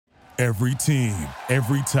Every team,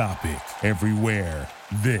 every topic, everywhere.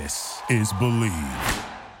 This is Believe.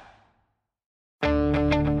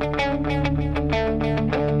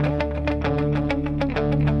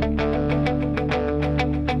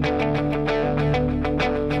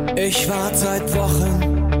 Ich warte seit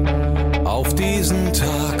Wochen auf diesen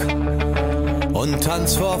Tag und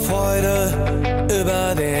tanz vor Freude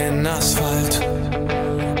über den Asphalt.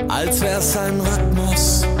 Als wär's ein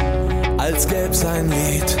Rhythmus, als gäb's ein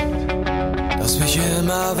Lied, das mich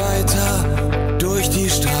immer weiter durch die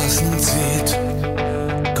Straßen zieht.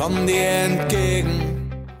 Komm dir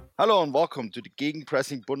entgegen. Hello and welcome to the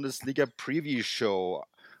Gegenpressing Bundesliga preview show.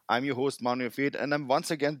 I'm your host Manuel Feth, and I'm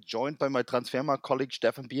once again joined by my Transfermarkt colleague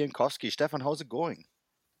Stefan Biankowski. Stefan, how's it going?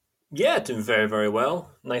 Yeah, doing very, very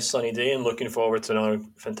well. Nice sunny day and looking forward to another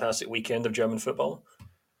fantastic weekend of German football.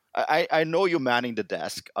 I know you're manning the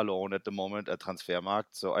desk alone at the moment at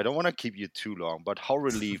Transfermarkt, so I don't want to keep you too long, but how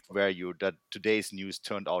relieved were you that today's news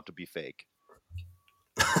turned out to be fake?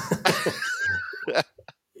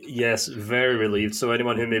 Yes, very relieved. So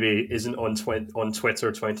anyone who maybe isn't on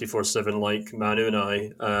Twitter 24/7 like Manu and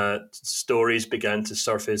I, stories began to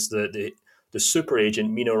surface that the super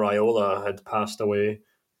agent Mino Raiola had passed away.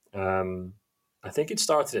 I think it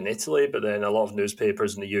started in Italy, but then a lot of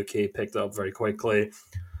newspapers in the UK picked it up very quickly.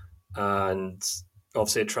 And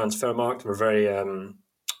obviously at Transfermarkt, we're very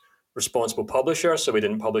responsible publisher, so we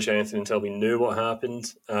didn't publish anything until we knew what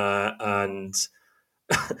happened. And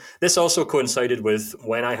this also coincided with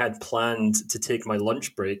when I had planned to take my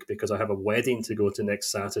lunch break because I have a wedding to go to next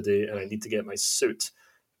Saturday and I need to get my suit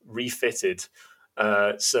refitted.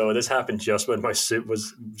 So this happened just when my suit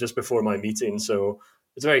was just before my meeting. So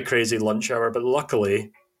it's a very crazy lunch hour, but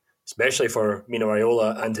luckily, especially for Mino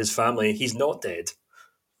Raiola and his family, he's not dead.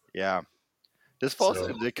 Yeah. This falls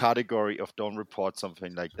into the category of don't report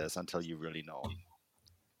something like this until you really know.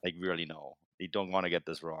 Like, really know. You don't want to get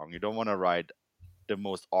this wrong. You don't want to write the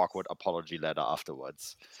most awkward apology letter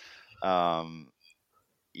afterwards.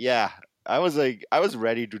 Yeah, I was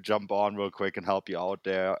ready to jump on real quick and help you out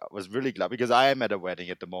there. I was really glad because I am at a wedding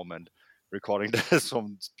at the moment, recording this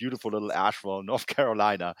from beautiful little Asheville, North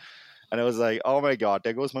Carolina. And I was like, oh my God,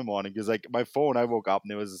 there goes my morning. Because like my phone, I woke up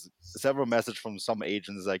and there was several messages from some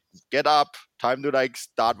agents like, get up, time to like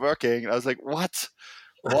start working. And I was like, what?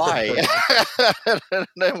 Why? And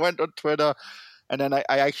I went on Twitter and then I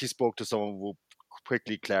actually spoke to someone who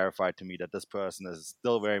quickly clarified to me that this person is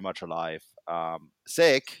still very much alive,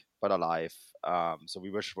 sick, but alive. So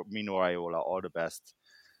we wish Mino Raiola all the best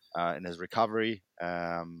in his recovery.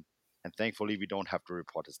 And thankfully, we don't have to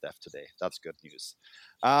report his death today. That's good news.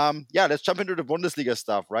 Yeah, let's jump into the Bundesliga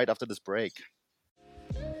stuff right after this break.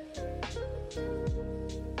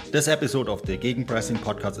 This episode of the Gegenpressing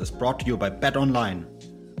podcast is brought to you by BetOnline.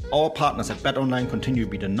 Our partners at BetOnline continue to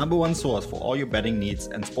be the number one source for all your betting needs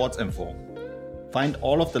and sports info. Find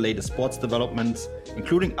all of the latest sports developments,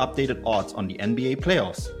 including updated odds on the NBA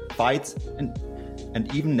playoffs, fights,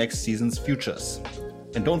 and even next season's futures.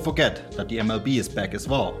 And don't forget that the MLB is back as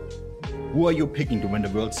well. Who are you picking to win the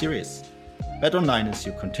World Series? BetOnline is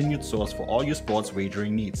your continued source for all your sports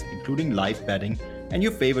wagering needs, including live betting and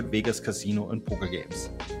your favorite Vegas casino and poker games.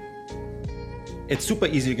 It's super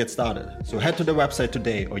easy to get started, so head to the website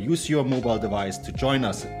today or use your mobile device to join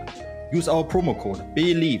us. Use our promo code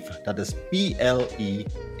BELIEVE, that is BLEAV,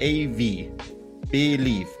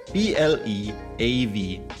 BELIEVE,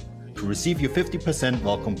 BLEAV, to receive your 50%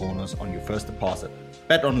 welcome bonus on your first deposit.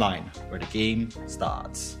 BetOnline, where the game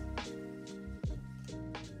starts.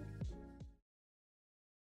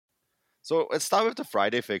 So let's start with the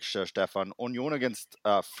Friday fixture, Stefan. Union against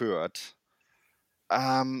Fürth.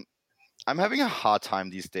 I'm having a hard time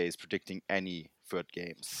these days predicting any Fürth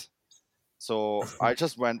games. So I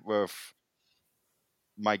just went with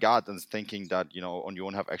my gut and thinking that,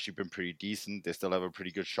 Union have actually been pretty decent. They still have a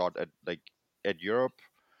pretty good shot at Europe.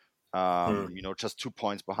 Just 2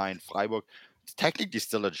 points behind Freiburg. It's technically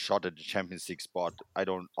still a shot at the Champions League spot. I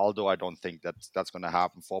don't think that's going to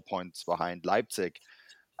happen. 4 points behind Leipzig.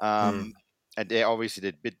 And they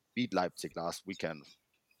obviously did beat Leipzig last weekend.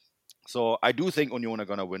 So I do think Union are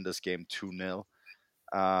going to win this game 2-0.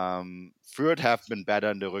 Fürth have been better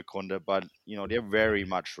in the Rückrunde, but, they're very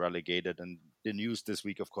much relegated. And the news this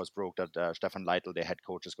week, of course, broke that Stefan Leitl, their head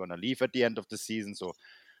coach, is going to leave at the end of the season. So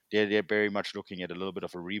they're very much looking at a little bit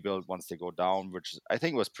of a rebuild once they go down, which I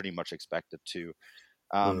think was pretty much expected too.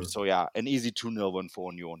 So yeah, an easy 2-0 win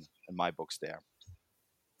for Union in my books there.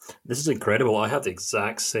 This is incredible. I have the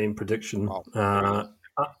exact same prediction.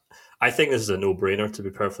 I think this is a no-brainer, to be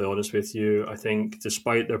perfectly honest with you. I think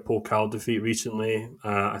despite their Pokal defeat recently,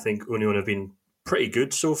 I think Union have been pretty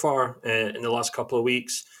good so far in the last couple of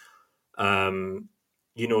weeks.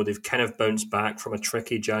 They've kind of bounced back from a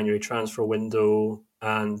tricky January transfer window,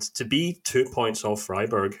 and to be 2 points off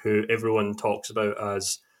Freiburg, who everyone talks about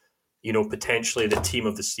as, potentially the team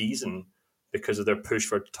of the season because of their push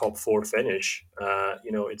for a top 4 finish.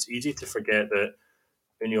 It's easy to forget that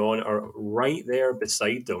Union are right there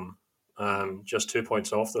beside them, just 2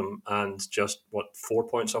 points off them, and just 4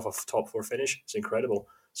 points off a top 4 finish. It's incredible.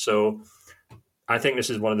 So I think this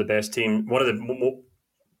is one of the best teams, one of the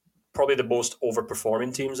probably the most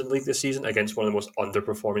overperforming teams in the league this season against one of the most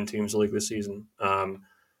underperforming teams in the league this season.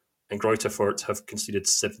 And Greuther Fürth have conceded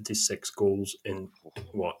 76 goals in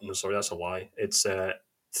what? No, sorry, that's a lie. It's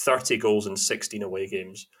 30 goals in 16 away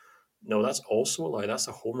games. No, that's also a lie. That's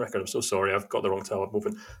a home record. I'm so sorry. I've got the wrong tab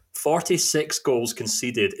open. 46 goals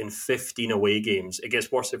conceded in 15 away games. It gets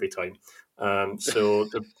worse every time. So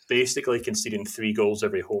they're basically conceding 3 goals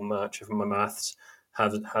every home match, if my maths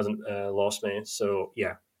hasn't lost me. So,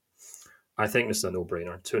 yeah, I think this is a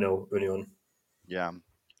no-brainer. 2-0 Union. Yeah.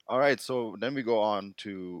 All right, so then we go on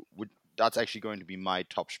to, that's actually going to be my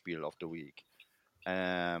top spiel of the week,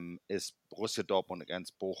 is Borussia Dortmund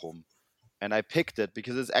against Bochum. And I picked it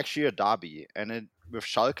because it's actually a derby, and with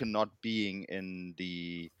Schalke not being in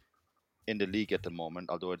the league at the moment,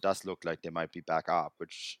 although it does look like they might be back up,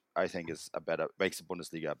 which I think makes the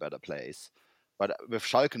Bundesliga a better place. But with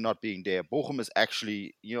Schalke not being there, Bochum is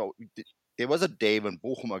actually, there was a day when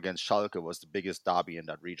Bochum against Schalke was the biggest derby in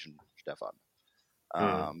that region, Stefan.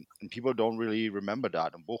 And people don't really remember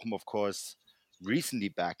that. And Bochum, of course, recently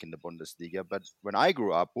back in the Bundesliga. But when I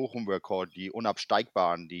grew up, Bochum were called the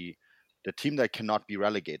Unabsteigbaren, the team that cannot be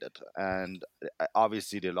relegated. And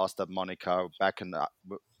obviously they lost that moniker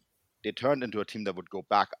they turned into a team that would go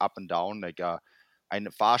back up and down, like eine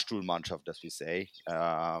Fahrstuhlmannschaft, as we say,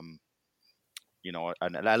 an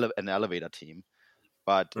elevator team.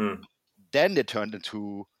 But then they turned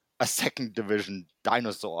into a second division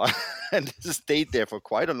dinosaur and stayed there for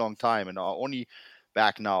quite a long time and are only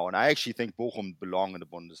back now. And I actually think Bochum belong in the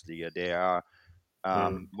Bundesliga. They are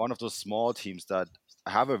one of those small teams that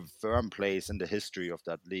have a firm place in the history of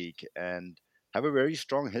that league and have a very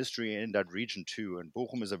strong history in that region too. And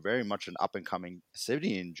Bochum is a very much an up-and-coming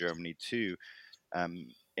city in Germany too.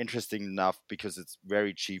 Interesting enough because it's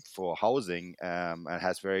very cheap for housing and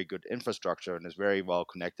has very good infrastructure and is very well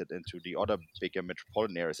connected into the other bigger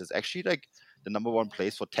metropolitan areas. It's actually like the number one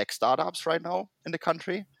place for tech startups right now in the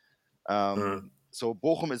country. So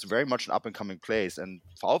Bochum is very much an up-and-coming place, and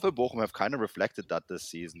VfL Bochum have kind of reflected that this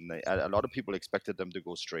season. A lot of people expected them to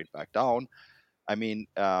go straight back down. I mean,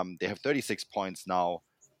 they have 36 points now,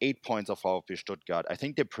 8 points of VfB Stuttgart. I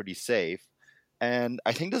think they're pretty safe, and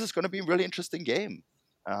I think this is going to be a really interesting game.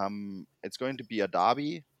 It's going to be a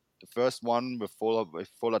derby, the first one with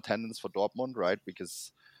full attendance for Dortmund, right?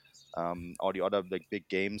 Because all the other big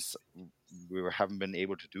games we haven't been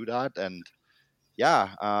able to do that, and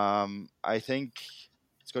I think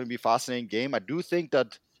it's going to be a fascinating game. I do think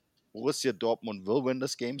that Borussia Dortmund will win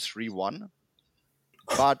this game 3-1,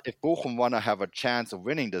 but if Bochum want to have a chance of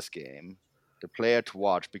winning this game, the player to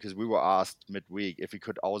watch, because we were asked midweek if we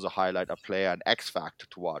could also highlight a player, an X factor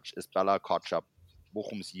to watch, is Bella Kotschap,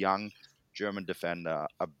 Bochum's young German defender,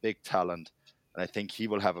 a big talent, and I think he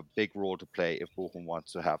will have a big role to play if Bochum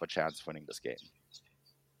wants to have a chance of winning this game.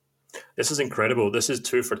 This is incredible. This is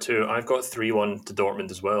 2 for 2. I've got 3-1 to Dortmund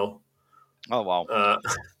as well. Oh, wow.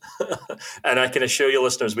 And I can assure you,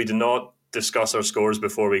 listeners, we do not discuss our scores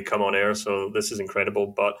before we come on air, so this is incredible.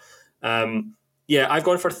 But I've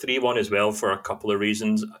gone for 3-1 as well for a couple of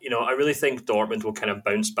reasons. I really think Dortmund will kind of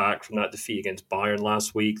bounce back from that defeat against Bayern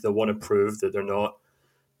last week. They'll want to prove that they're not,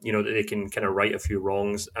 that they can kind of right a few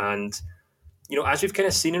wrongs. And, as we've kind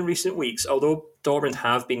of seen in recent weeks, although Dortmund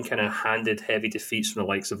have been kind of handed heavy defeats from the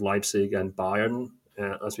likes of Leipzig and Bayern,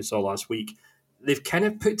 as we saw last week, they've kind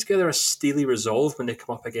of put together a steely resolve when they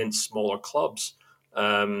come up against smaller clubs.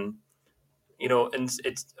 And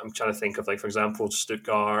I'm trying to think of, like, for example,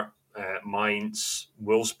 Stuttgart, Mainz,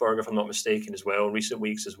 Wolfsburg, if I'm not mistaken, as well, recent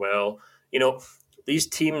weeks as well. These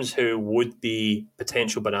teams who would be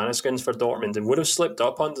potential banana skins for Dortmund and would have slipped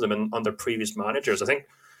up under them under previous managers. I think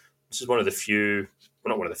this is one of the few,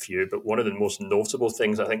 well, not one of the few, but one of the most notable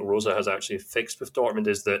things I think Rosa has actually fixed with Dortmund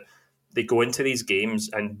is that they go into these games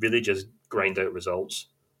and really just grind out results.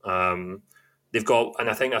 They've got, and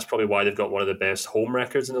I think that's probably why they've got one of the best home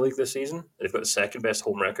records in the league this season. They've got the second best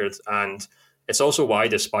home record, and it's also why,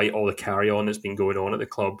 despite all the carry-on that's been going on at the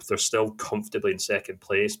club, they're still comfortably in second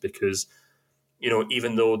place because,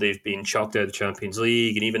 even though they've been chucked out of the Champions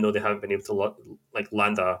League and even though they haven't been able to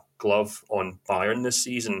land a glove on Bayern this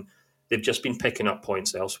season, they've just been picking up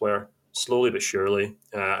points elsewhere, slowly but surely.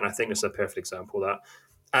 And I think this is a perfect example of that.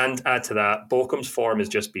 And add to that, Bochum's form has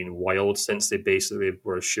just been wild since they basically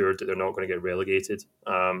were assured that they're not going to get relegated.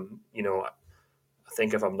 I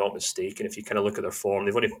think if I'm not mistaken, if you kind of look at their form,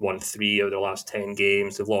 they've only won 3 out of their last 10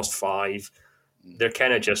 games. They've lost 5. They're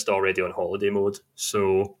kind of just already on holiday mode.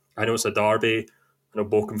 So I know it's a derby. I know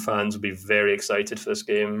Bochum fans will be very excited for this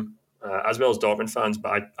game, as well as Dortmund fans,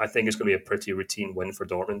 but I think it's going to be a pretty routine win for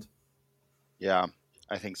Dortmund. Yeah,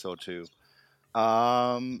 I think so too.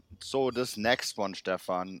 So this next one,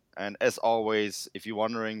 Stefan, and as always, if you're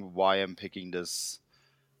wondering why I'm picking this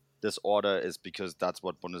order, is because that's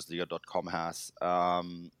what Bundesliga.com has.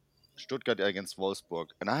 Stuttgart against Wolfsburg,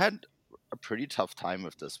 and I had a pretty tough time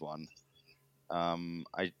with this one.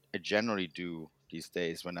 I generally do these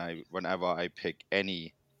days whenever I pick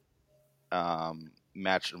any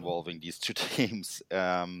match involving these two teams,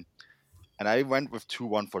 and I went with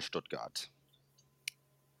 2-1 for Stuttgart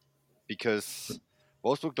because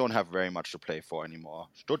Wolfsburg don't have very much to play for anymore.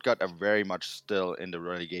 Stuttgart are very much still in the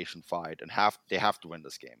relegation fight and they have to win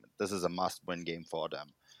this game. This is a must-win game for them.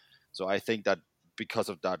 So I think that because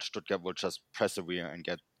of that, Stuttgart will just persevere and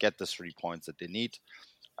get the 3 points that they need.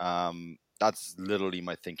 That's literally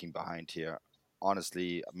my thinking behind here.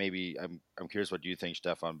 Honestly, maybe I'm curious what you think,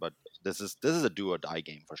 Stefan, but this is a do or die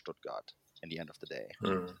game for Stuttgart at the end of the day.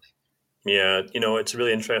 Yeah, it's a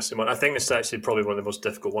really interesting one. I think this is actually probably one of the most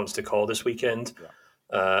difficult ones to call this weekend.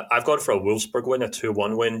 Yeah. I've gone for a Wolfsburg win, a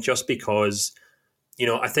 2-1 win, just because,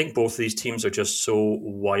 I think both of these teams are just so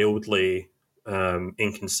wildly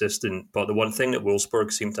inconsistent. But the one thing that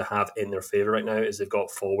Wolfsburg seem to have in their favour right now is they've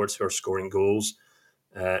got forwards who are scoring goals.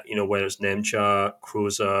 Whether it's Nemcha,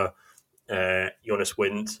 Kroos, Jonas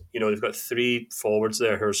Wind, they've got 3 forwards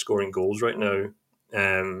there who are scoring goals right now.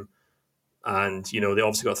 And, they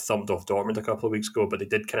obviously got thumped off Dortmund a couple of weeks ago, but they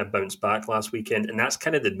did kind of bounce back last weekend. And that's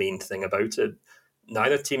kind of the main thing about it.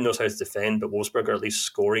 Neither team knows how to defend, but Wolfsburg are at least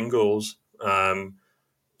scoring goals.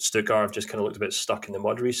 Stuttgart have just kind of looked a bit stuck in the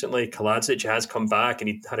mud recently. Kaladzic has come back, and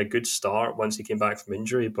he had a good start once he came back from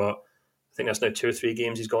injury, but I think that's now 2 or 3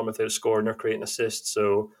 games he's gone without scoring or creating assists.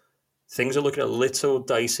 So things are looking a little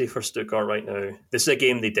dicey for Stuttgart right now. This is a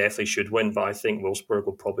game they definitely should win, but I think Wolfsburg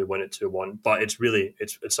will probably win it 2-1. But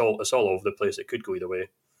it's all over the place. It could go either way.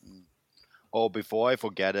 Oh, before I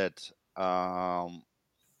forget it,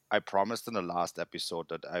 I promised in the last episode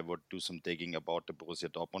that I would do some digging about the Borussia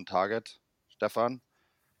Dortmund target, Stefan.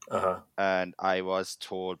 And I was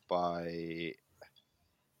told by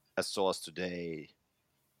a source today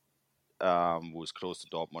who's close to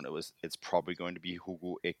Dortmund, it's probably going to be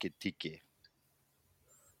Hugo Ekitike.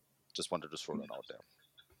 Just wanted to throw that out there.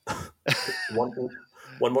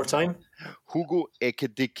 One more time? Hugo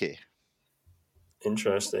Ekitike.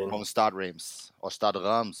 Interesting. From Stade Reims or Stade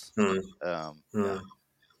Reims. Yeah.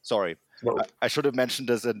 Sorry, well, I should have mentioned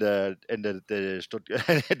this in the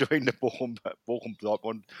during the Bochum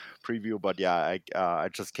Dortmund preview, but yeah, I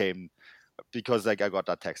just came because I got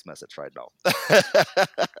that text message right now.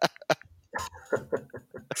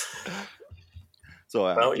 So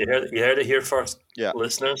well, you heard it here first,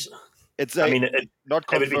 listeners. It's not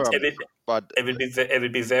confirmed, but it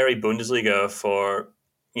would be very Bundesliga for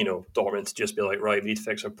Dortmund to just be like, right, we need to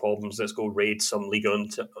fix our problems. Let's go raid some Ligue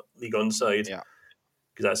 1 side. Yeah.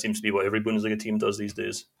 Because that seems to be what every Bundesliga team does these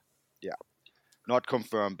days. Yeah. Not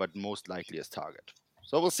confirmed, but most likely as target.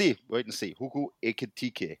 So we'll see. Wait and see. Hugo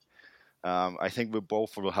Ekitike. I think we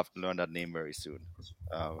both will have to learn that name very soon.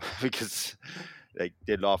 Because they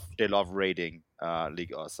love raiding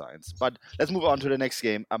Ligue 1 signs. But let's move on to the next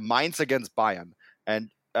game. Mainz against Bayern.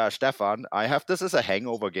 And Stefan, I have this as a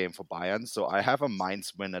hangover game for Bayern, so I have a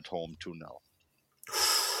Mainz win at home 2-0.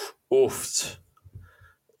 Oof.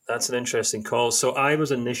 That's an interesting call. So I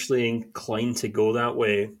was initially inclined to go that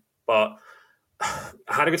way, but I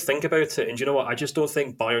had a good think about it. And you know what? I just don't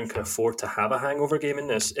think Bayern can afford to have a hangover game in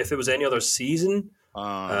this. If it was any other season,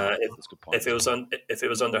 if it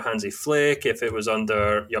was under Hansi Flick, if it was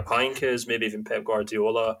under Jupp Heynckes, maybe even Pep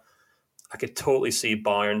Guardiola, I could totally see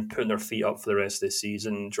Bayern putting their feet up for the rest of the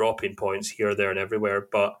season, dropping points here, there, and everywhere.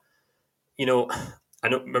 But I know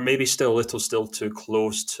we're maybe still too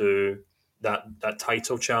close to that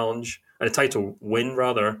title challenge, and a title win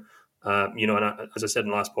rather. And as I said in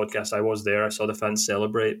the last podcast, I was there. I saw the fans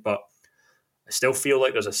celebrate, but I still feel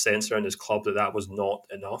like there's a sense around this club that was not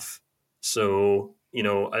enough. So,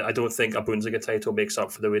 I don't think a Bundesliga title makes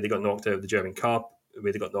up for the way they got knocked out of the German Cup, the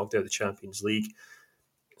way they got knocked out of the Champions League.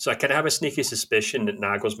 So I kind of have a sneaky suspicion that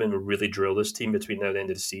Nagelsmann will really drill this team between now and the end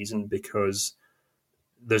of the season, because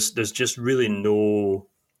there's just really no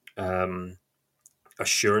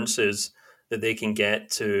assurances that they can get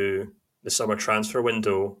to the summer transfer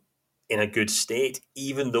window in a good state,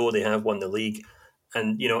 even though they have won the league.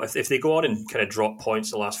 And, if they go on and kind of drop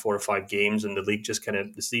points the last 4 or 5 games and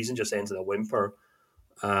the season just ends in a whimper,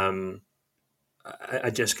 I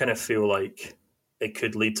just kind of feel like it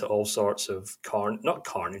could lead to all sorts of not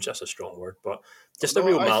carnage, that's a strong word, but just a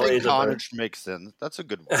real malaise. I think carnage makes sense. That's a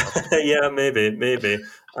good word. Yeah, maybe.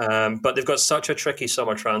 But they've got such a tricky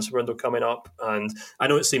summer transfer window coming up, and I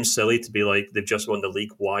know it seems silly to be like they've just won the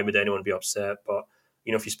league. Why would anyone be upset? But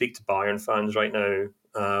if you speak to Bayern fans right now,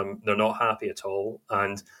 they're not happy at all,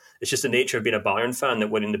 and it's just the nature of being a Bayern fan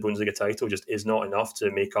that winning the Bundesliga title just is not enough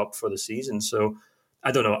to make up for the season. So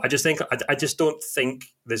I don't know. I just don't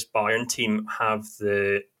think this Bayern team have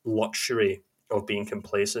the luxury of being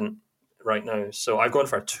complacent right now. So I've gone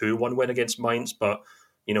for a 2-1 win against Mainz, but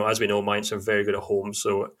as we know, Mainz are very good at home,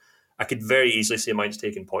 so I could very easily see Mainz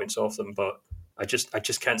taking points off them, but I just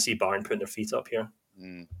can't see Bayern putting their feet up here.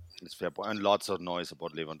 It's fair point. And lots of noise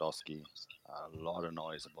about Lewandowski. A lot of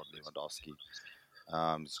noise about Lewandowski.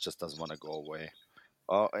 It just doesn't want to go away.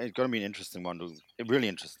 It's going to be an interesting one. Really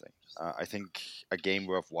interesting. I think a game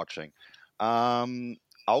worth watching.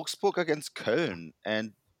 Augsburg against Köln.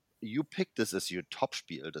 And you picked this as your top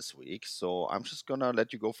spiel this week. So I'm just going to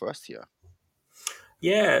let you go first here.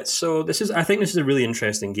 Yeah, so I think this is a really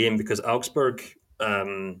interesting game because Augsburg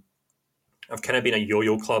have kind of been a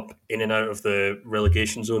yo-yo club in and out of the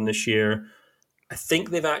relegation zone this year. I think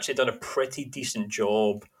they've actually done a pretty decent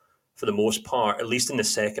job for the most part, at least in the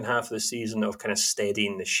second half of the season, of kind of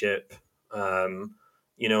steadying the ship. And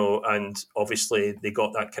obviously they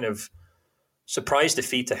got that kind of surprise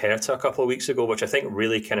defeat to Hertha a couple of weeks ago, which I think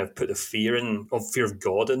really kind of put the fear of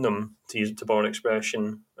God in them, to borrow an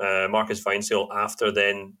expression. Marcus Weinzierl, after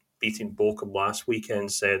then beating Bochum last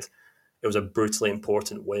weekend, said it was a brutally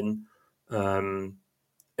important win.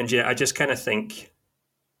 I just kind of think,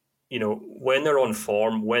 when they're on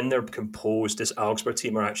form, when they're composed, this Augsburg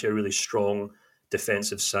team are actually a really strong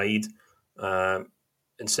defensive side.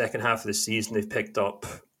 In second half of the season, they've picked up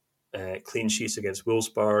clean sheets against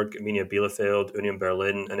Wolfsburg, Arminia Bielefeld, Union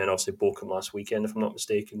Berlin, and then obviously Bochum last weekend, if I'm not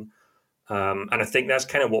mistaken. And I think that's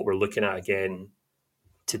kind of what we're looking at again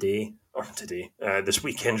this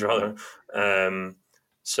weekend rather.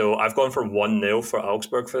 So I've gone for 1-0 for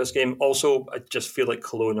Augsburg for this game. Also, I just feel like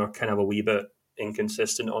Cologne are kind of a wee bit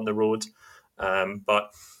inconsistent on the road.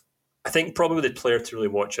 But I think probably the player to really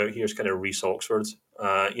watch out here is kind of Reece Oxford.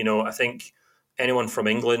 I think anyone from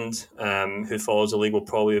England who follows the league will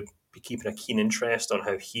probably be keeping a keen interest on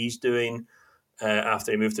how he's doing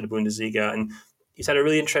after he moved to the Bundesliga. And he's had a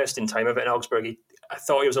really interesting time of it in Augsburg. I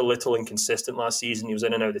thought he was a little inconsistent last season. He was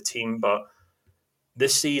in and out of the team. But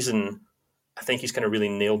this season, I think he's kind of really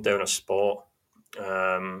nailed down a spot.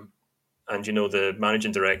 And, the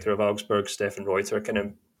managing director of Augsburg, Stefan Reuter, kind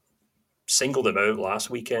of singled him out last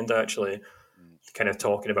weekend, actually, kind of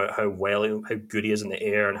talking about how good he is in the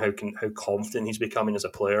air and how confident he's becoming as a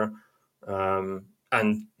player. And,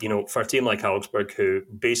 for a team like Augsburg, who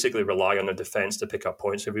basically rely on their defence to pick up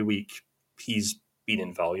points every week, he's been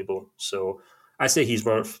invaluable. So I say he's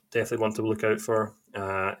definitely one to look out for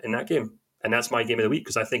in that game. And that's my game of the week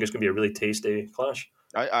because I think it's going to be a really tasty clash.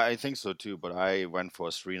 I think so too, but I went for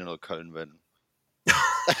a 3-0 Köln win.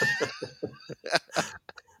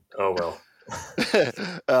 Oh, well.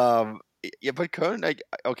 Yeah, but Köln,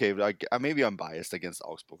 maybe I'm biased against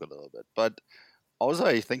Augsburg a little bit, but also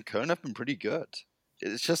I think Köln have been pretty good.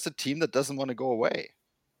 It's just a team that doesn't want to go away.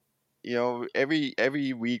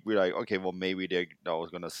 Every week we're like, okay, well, maybe they're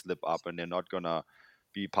going to slip up and they're not going to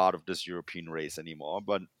be part of this European race anymore,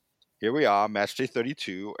 but here we are, match day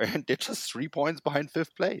 32, and they're just 3 points behind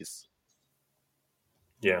 5th place.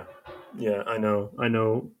 Yeah, I know.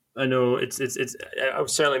 It's. I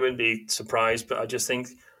certainly wouldn't be surprised, but I just think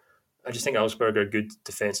Augsburg are a good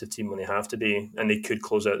defensive team when they have to be, and they could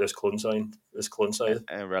close out this Cologne side.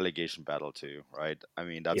 And relegation battle too, right? I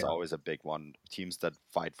mean, that's always a big one. Teams that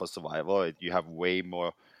fight for survival, you have way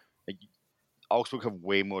more. Augsburg have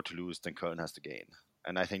way more to lose than Köln has to gain.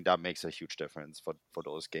 And I think that makes a huge difference for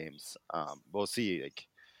those games. We'll see.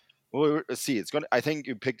 We'll see. I think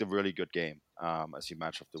you picked a really good game as your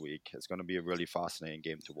match of the week. It's going to be a really fascinating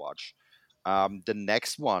game to watch. The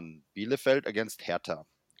next one, Bielefeld against Hertha.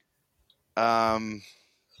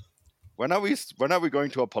 When are we going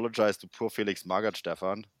to apologize to poor Felix Magath,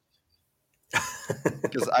 Stefan?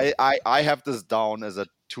 Because I have this down as a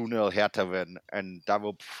 2-0 Hertha win, and that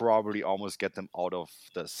will probably almost get them out of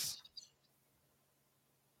this.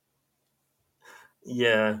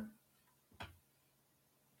 Yeah.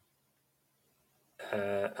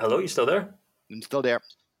 Hello, you still there? I'm still there.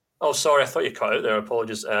 Oh, sorry, I thought you cut out there.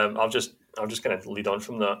 Apologies. I'll just kind of lead on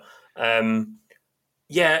from that.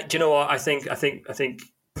 Yeah, do you know what? I think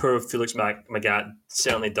poor Felix Magath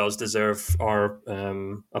certainly does deserve our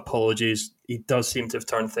apologies. He does seem to have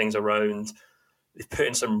turned things around. They've put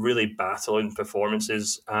in some really battling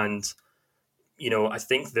performances, and I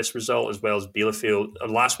think this result, as well as Bielefeld,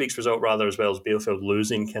 last week's result rather, as well as Bielefeld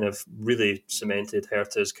losing, kind of really cemented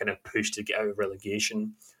Hertha's kind of push to get out of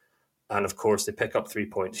relegation. And of course, they pick up 3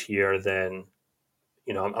 points here. Then,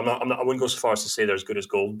 I wouldn't go so far as to say they're as good as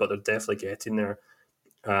gold, but they're definitely getting there.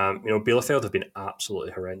 Bielefeld have been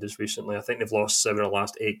absolutely horrendous recently. I think they've lost 7 of the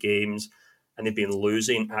last 8 games, and they've been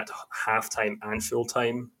losing at halftime and full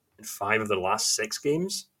time in 5 of the last 6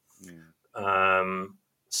 games.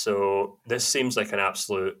 So this seems like an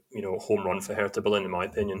absolute, home run for Hertha Berlin, in my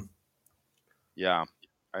opinion. Yeah.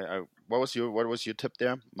 What was your tip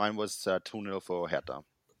there? Mine was 2-0 for Hertha.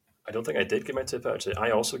 I don't think I did give my tip, actually.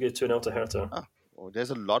 I also gave 2-0 to Hertha. Well,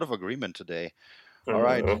 there's a lot of agreement today. All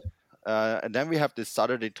right. And then we have this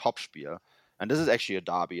Saturday Topspiel. And this is actually a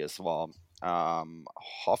derby as well.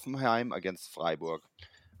 Hoffenheim against Freiburg.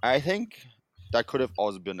 I think that could have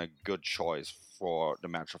also been a good choice for the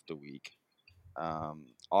match of the week.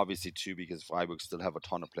 Obviously, too, because Freiburg still have a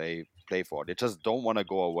ton of play for. They just don't want to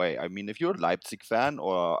go away. I mean, if you're a Leipzig fan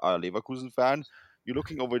or a Leverkusen fan, you're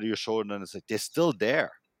looking over your shoulder and it's like, they're still there.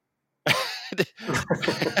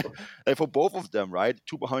 Like for both of them, right?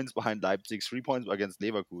 2 points behind Leipzig, 3 points against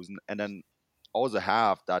Leverkusen, and then also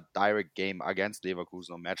have that direct game against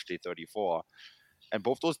Leverkusen on match day 34. And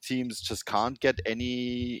both those teams just can't get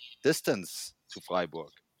any distance to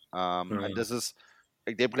Freiburg. And this is,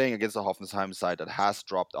 like, they're playing against a Hoffenheim side that has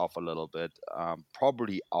dropped off a little bit,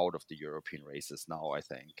 probably out of the European races now, I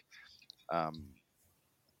think.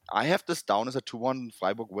 I have this down as a 2-1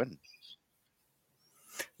 Freiburg win.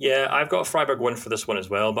 Yeah, I've got a Freiburg win for this one as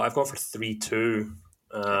well, but I've gone for 3-2.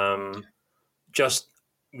 I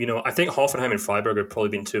think Hoffenheim and Freiburg have probably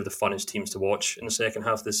been 2 of the funnest teams to watch in the second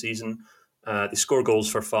half of the season. They score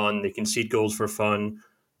goals for fun. They concede goals for fun.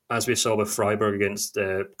 As we saw with Freiburg against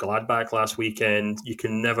Gladbach last weekend, you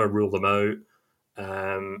can never rule them out.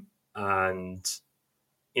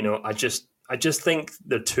 I just think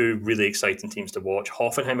they're 2 really exciting teams to watch.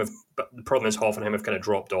 But the problem is Hoffenheim have kind of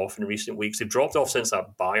dropped off in recent weeks. They've dropped off since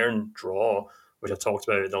that Bayern draw, which I talked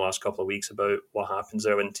about in the last couple of weeks about what happens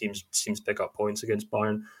there when teams pick up points against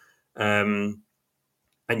Bayern. I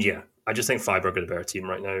just think Freiburg are the better team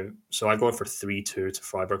right now. So I'm going for 3-2 to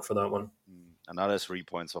Freiburg for that one. Another 3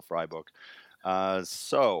 points for Freiburg.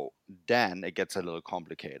 So then it gets a little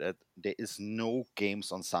complicated. There is no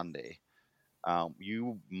games on Sunday.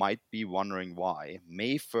 You might be wondering why.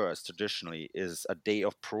 May 1st traditionally is a day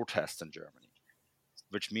of protest in Germany,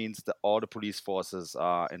 which means that all the police forces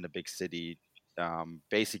are in the big city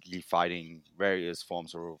basically fighting various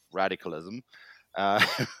forms of radicalism,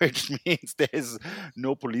 which means there's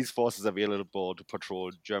no police forces available to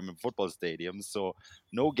patrol German football stadiums. So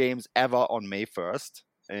no games ever on May 1st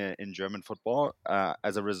in German football.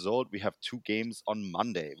 As a result, we have 2 games on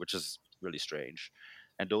Monday, which is really strange.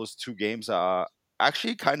 And those 2 games are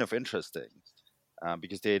actually kind of interesting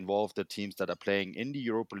because they involve the teams that are playing in the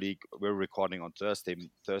Europa League. We're recording on Thursday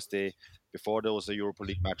before those Europa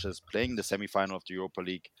League matches, playing the semifinal of the Europa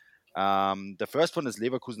League. The first one is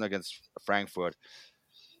Leverkusen against Frankfurt.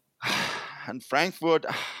 And Frankfurt,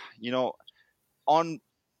 on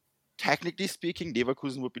technically speaking,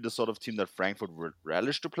 Leverkusen would be the sort of team that Frankfurt would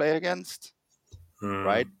relish to play against,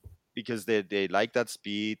 right? Because they like that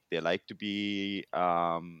speed, they like to be,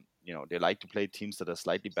 they like to play teams that are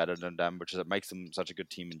slightly better than them, which makes them such a good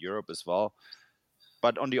team in Europe as well.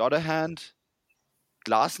 But on the other hand,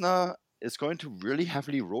 Glasner is going to really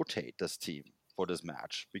heavily rotate this team for this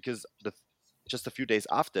match because just a few days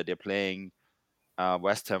after they're playing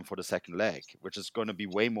West Ham for the second leg, which is going to be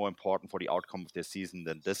way more important for the outcome of their season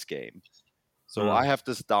than this game. So I have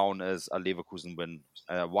this down as a Leverkusen win,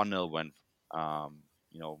 1-0 win.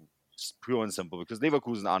 Pure and simple, because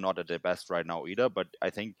Leverkusen are not at their best right now either, but I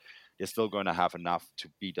think they're still going to have enough to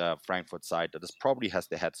beat a Frankfurt side that probably has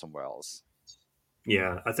their head somewhere else.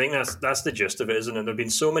 Yeah, I think that's the gist of it, isn't it? There have been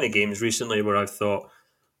so many games recently where I've thought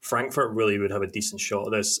Frankfurt really would have a decent shot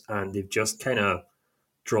at this, and they've just kind of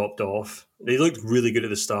dropped off. They looked really good at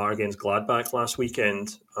the start against Gladbach last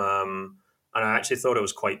weekend, and I actually thought it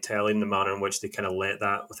was quite telling the manner in which they kind of let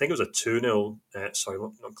that. I think it was a 2-0,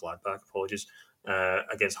 not Gladbach, apologies,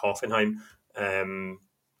 against Hoffenheim.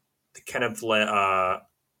 They kind of let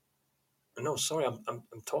no, sorry, I'm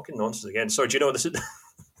talking nonsense again. Sorry, do you know what this is?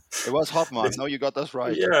 It was Hoffenheim. No, you got this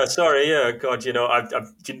right. Yeah, sorry. Yeah, God,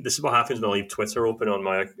 this is what happens when I leave Twitter open on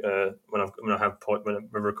my when I'm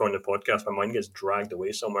recording the podcast. My mind gets dragged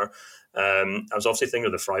away somewhere. I was obviously thinking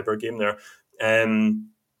of the Freiburg game there.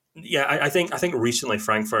 Yeah, I think recently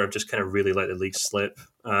Frankfurt have just kind of really let the league slip.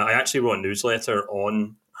 I actually wrote a newsletter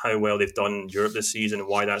on how well they've done in Europe this season and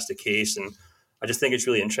why that's the case. And I just think it's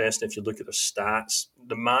really interesting if you look at their stats,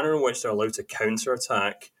 the manner in which they're allowed to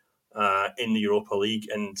counter-attack in the Europa League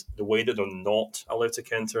and the way that they're not allowed to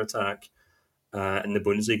counter-attack in the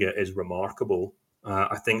Bundesliga is remarkable.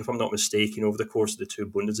 I think, if I'm not mistaken, over the course of the two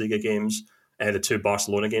Bundesliga games, the two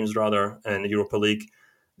Barcelona games rather, in the Europa League,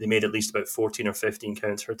 they made at least about 14 or 15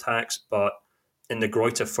 counter-attacks, but in the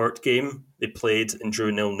Greuther Fürth game, they played and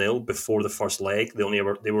drew 0-0 before the first leg. They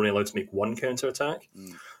were only allowed to make one counter-attack.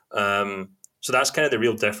 So that's kind of the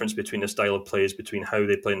real difference between the style of plays, between how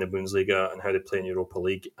they play in the Bundesliga and how they play in Europa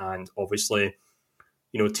League. And obviously,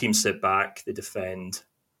 teams sit back, they defend,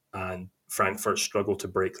 and Frankfurt struggle to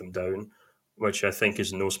break them down, which I think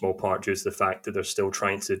is in no small part due to the fact that they're still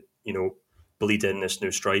trying to, bleed in this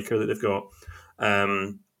new striker that they've got.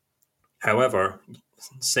 However,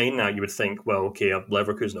 saying that, you would think, well, okay,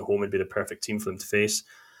 Leverkusen at home would be the perfect team for them to face.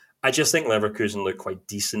 I just think Leverkusen look quite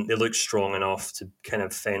decent. They look strong enough to kind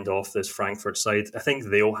of fend off this Frankfurt side. I think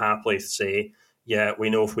they'll happily say, yeah,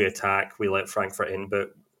 we know if we attack, we let Frankfurt in,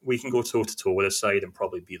 but we can go toe-to-toe with this side and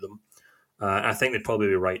probably beat them. I think they'd probably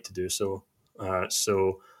be right to do so.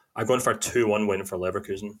 So I'm going for a 2-1 win for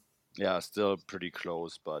Leverkusen. Yeah, still pretty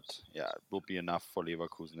close, but yeah, it will be enough for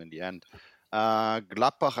Leverkusen in the end.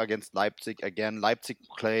 Gladbach against Leipzig again. Leipzig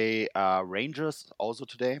play Rangers also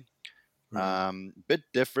today. Bit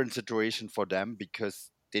different situation for them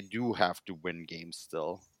because they do have to win games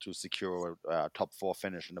still to secure a top 4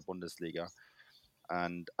 finish in the Bundesliga.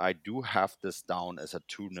 And I do have this down as a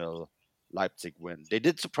 2-0 Leipzig win. They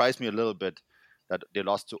did surprise me a little bit that they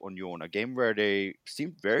lost to Union, a game where they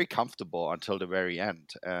seemed very comfortable until the very end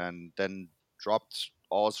and then dropped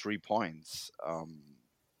all 3 points.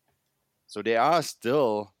 So they are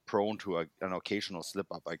still prone to an occasional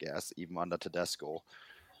slip-up, I guess, even under Tedesco.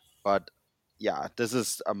 But yeah, this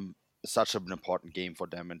is such an important game for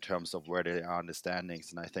them in terms of where they are in the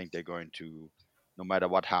standings. And I think they're going to, no matter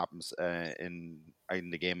what happens in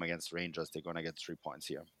the game against Rangers, they're going to get 3 points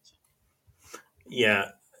here.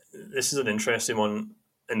 Yeah, this is an interesting one.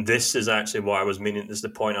 And this is actually what this is the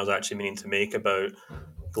point I was actually meaning to make about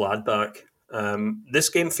Gladbach. This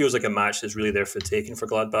game feels like a match that's really there for the taking for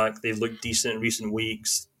Gladbach. They've looked decent in recent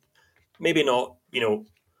weeks. Maybe not,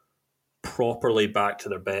 properly back to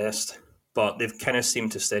their best, but they've kind of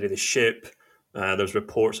seemed to steady the ship. There's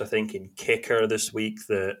reports, I think, in Kicker this week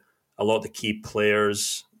that a lot of the key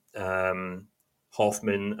players,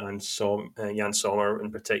 Hoffman and Jan Sommer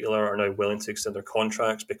in particular, are now willing to extend their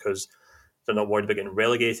contracts because they're not worried about getting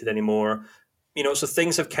relegated anymore. So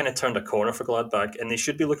things have kind of turned a corner for Gladbach, and they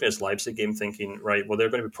should be looking at this Leipzig game thinking, right, well, they're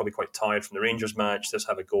going to be probably quite tired from the Rangers match. Let's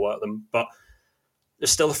have a go at them. But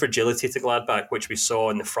there's still a fragility to Gladbach, which we saw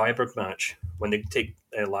in the Freiburg match when they take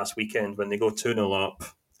last weekend, when they go 2-0 up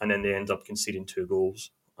and then they end up conceding 2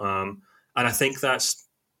 goals. And I think that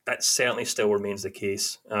certainly still remains the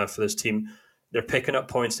case for this team. They're picking up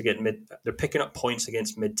points They're picking up points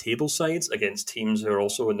against mid-table sides, against teams who are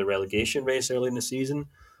also in the relegation race early in the season.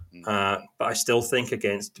 But I still think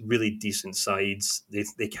against really decent sides,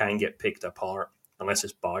 they can get picked apart unless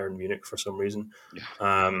it's Bayern Munich for some reason.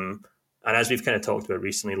 Yeah. And as we've kind of talked about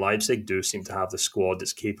recently, Leipzig do seem to have the squad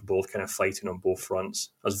that's capable of kind of fighting on both fronts.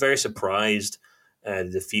 I was very surprised the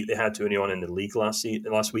defeat they had to Union in the league last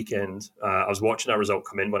weekend. I was watching that result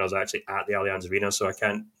come in when I was actually at the Allianz Arena, so I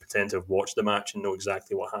can't pretend to have watched the match and know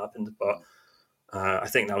exactly what happened. But I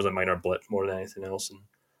think that was a minor blip more than anything else. And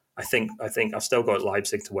I think I've still got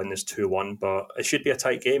Leipzig to win this 2-1, but it should be a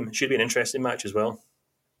tight game. It should be an interesting match as well.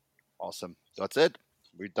 Awesome. That's it.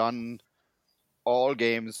 We've done all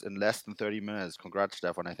games in less than 30 minutes. Congrats,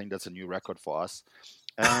 Stefan. I think that's a new record for us.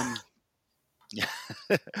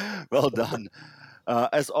 Well done.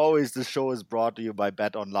 As always, this show is brought to you by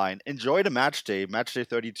Bet Online. Enjoy the match day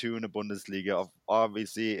 32 in the Bundesliga.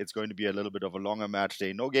 Obviously, it's going to be a little bit of a longer match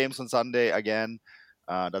day. No games on Sunday again.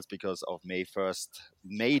 That's because of May 1st,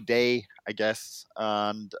 May Day, I guess.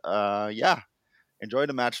 And enjoy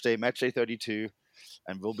the match day 32.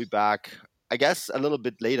 And we'll be back, I guess, a little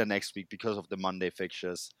bit later next week because of the Monday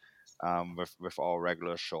fixtures with our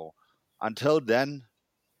regular show. Until then,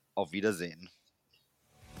 auf Wiedersehen.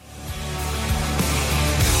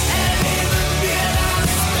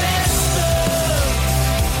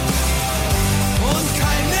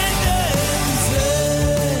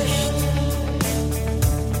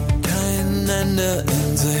 Ende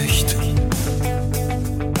in Sicht.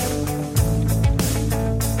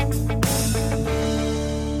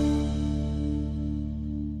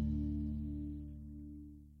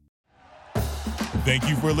 Thank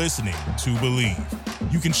you for listening to Believe.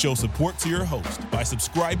 You can show support to your host by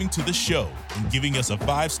subscribing to the show and giving us a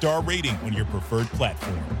 5-star rating on your preferred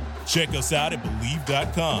platform. Check us out at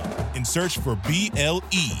Believe.com and search for BLEAV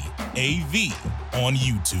on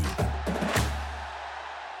YouTube.